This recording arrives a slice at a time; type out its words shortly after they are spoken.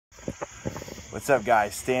What's up,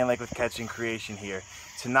 guys? Stan Lake with Catching Creation here.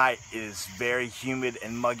 Tonight is very humid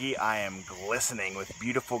and muggy. I am glistening with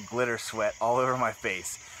beautiful glitter sweat all over my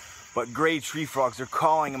face. But gray tree frogs are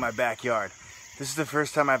calling in my backyard. This is the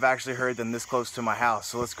first time I've actually heard them this close to my house,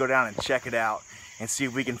 so let's go down and check it out and see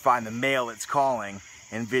if we can find the male that's calling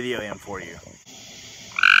and video him for you.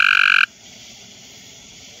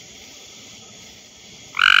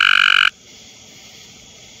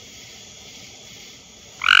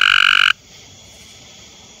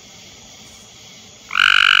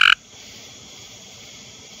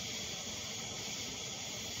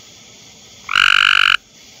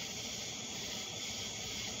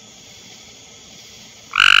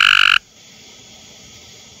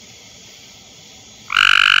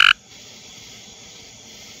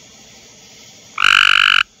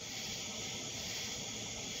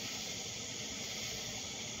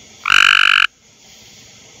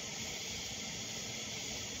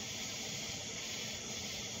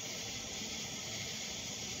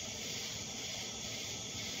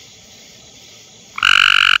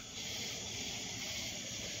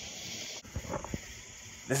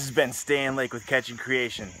 This has been Stan Lake with Catching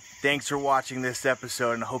Creation. Thanks for watching this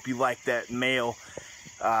episode, and I hope you like that male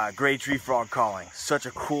gray tree frog calling. Such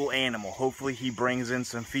a cool animal. Hopefully he brings in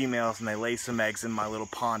some females and they lay some eggs in my little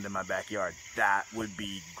pond in my backyard. That would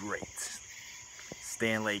be great.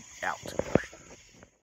 Stan Lake out.